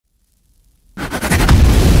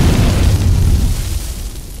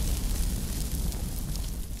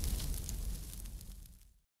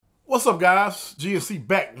What's up, guys? GNC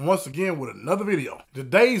back once again with another video.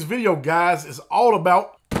 Today's video, guys, is all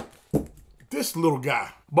about this little guy.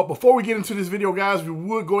 But before we get into this video, guys, we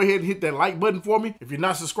would go ahead and hit that like button for me. If you're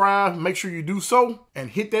not subscribed, make sure you do so and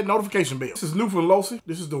hit that notification bell. This is new from Losi.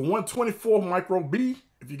 This is the 124 Micro B.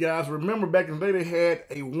 If you guys remember, back in the day, they had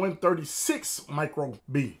a 136 Micro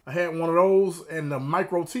B. I had one of those and the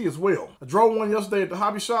Micro T as well. I drove one yesterday at the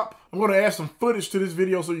hobby shop. I'm going to add some footage to this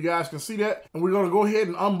video so you guys can see that. And we're going to go ahead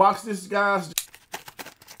and unbox this, guys.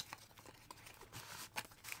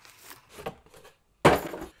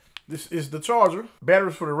 This is the charger,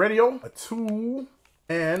 batteries for the radio, a tool,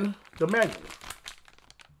 and the manual.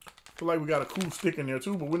 Feel like we got a cool stick in there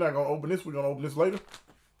too, but we're not gonna open this. We're gonna open this later.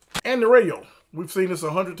 And the radio. We've seen this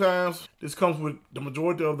 100 times. This comes with the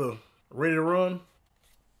majority of the ready to run.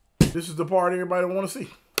 This is the part everybody want to see.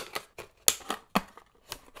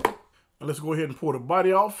 Now let's go ahead and pull the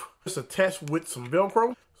body off. It's attached with some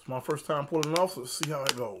Velcro. It's my first time pulling it off, so let's see how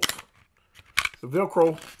it goes. The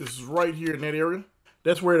Velcro is right here in that area.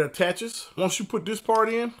 That's where it attaches. Once you put this part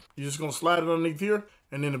in, you're just gonna slide it underneath here,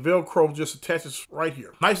 and then the Velcro just attaches right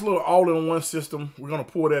here. Nice little all-in-one system. We're gonna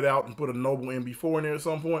pull that out and put a Noble MB4 in there at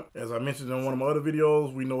some point. As I mentioned in one of my other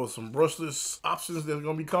videos, we know some brushless options that are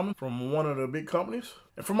gonna be coming from one of the big companies.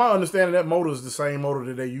 And from my understanding, that motor is the same motor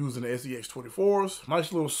that they use in the SEX24s.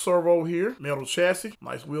 Nice little servo here, metal chassis,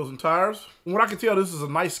 nice wheels and tires. From what I can tell, this is a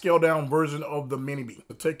nice scaled down version of the Mini B.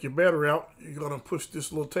 To take your battery out, you're gonna push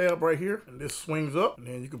this little tab right here, and this swings up, and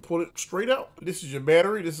then you can pull it straight out. This is your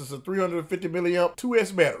battery. This is a 350 milliamp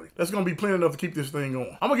 2S battery. That's gonna be plenty enough to keep this thing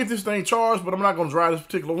going. I'm gonna get this thing charged, but I'm not gonna drive this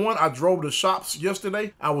particular one. I drove the shops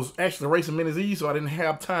yesterday. I was actually racing Mini Z, so I didn't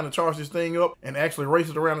have time to charge this thing up and actually race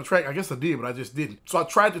it around the track. I guess I did, but I just didn't. So I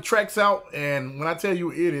tried the tracks out, and when I tell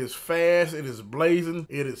you it is fast, it is blazing,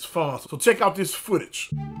 it is fun. So check out this footage.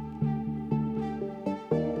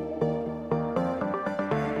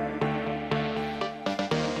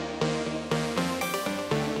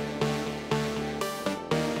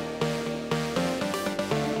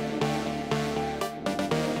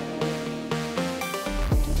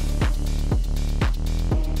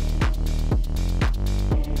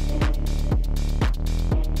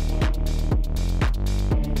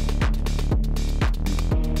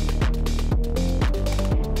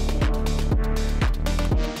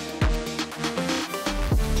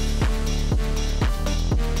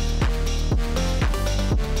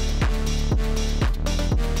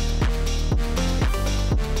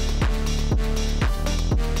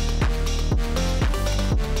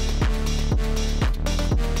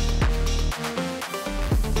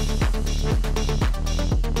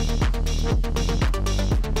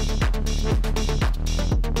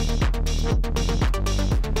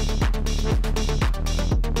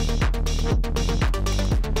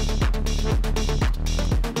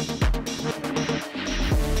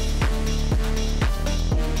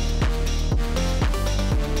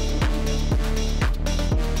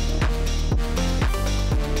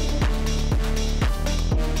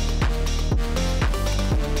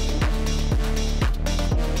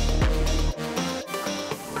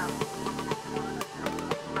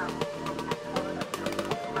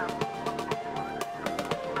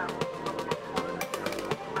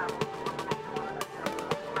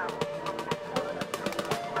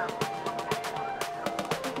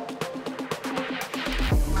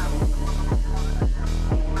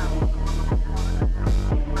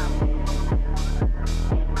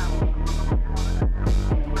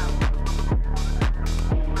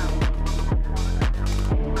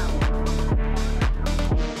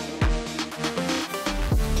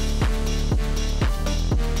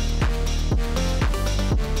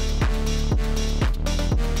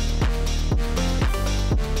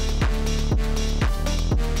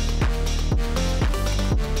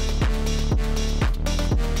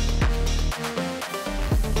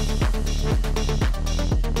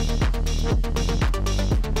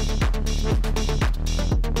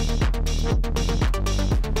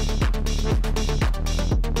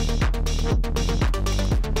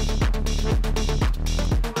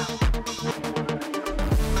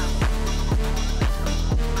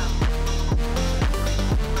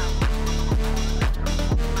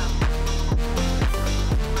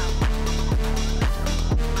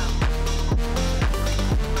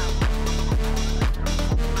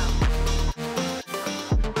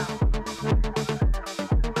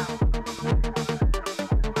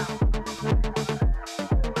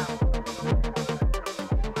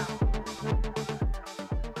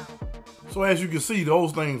 So as you can see,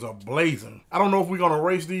 those things are blazing. I don't know if we're gonna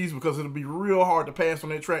race these because it'll be real hard to pass on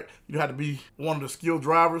that track. You have to be one of the skilled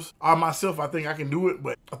drivers. I myself, I think I can do it,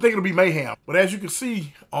 but I think it'll be mayhem. But as you can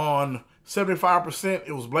see on 75%,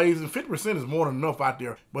 it was blazing. 50% is more than enough out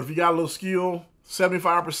there. But if you got a little skill,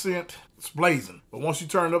 75%, it's blazing. But once you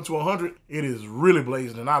turn it up to 100, it is really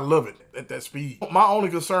blazing, and I love it at that speed. My only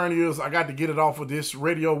concern is I got to get it off of this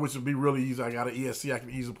radio, which would be really easy. I got an ESC I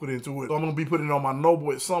can easily put into it. So I'm going to be putting it on my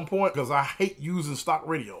Noble at some point because I hate using stock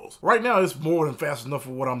radios. Right now, it's more than fast enough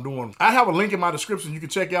for what I'm doing. I have a link in my description you can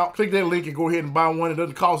check out. Click that link and go ahead and buy one. It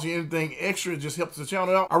doesn't cost you anything extra. It just helps the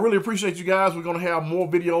channel out. I really appreciate you guys. We're going to have more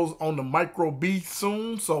videos on the Micro B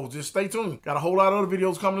soon, so just stay tuned. Got a whole lot of other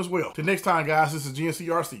videos coming as well. Till next time, guys, this is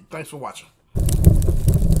GNCRC. Thanks for watching.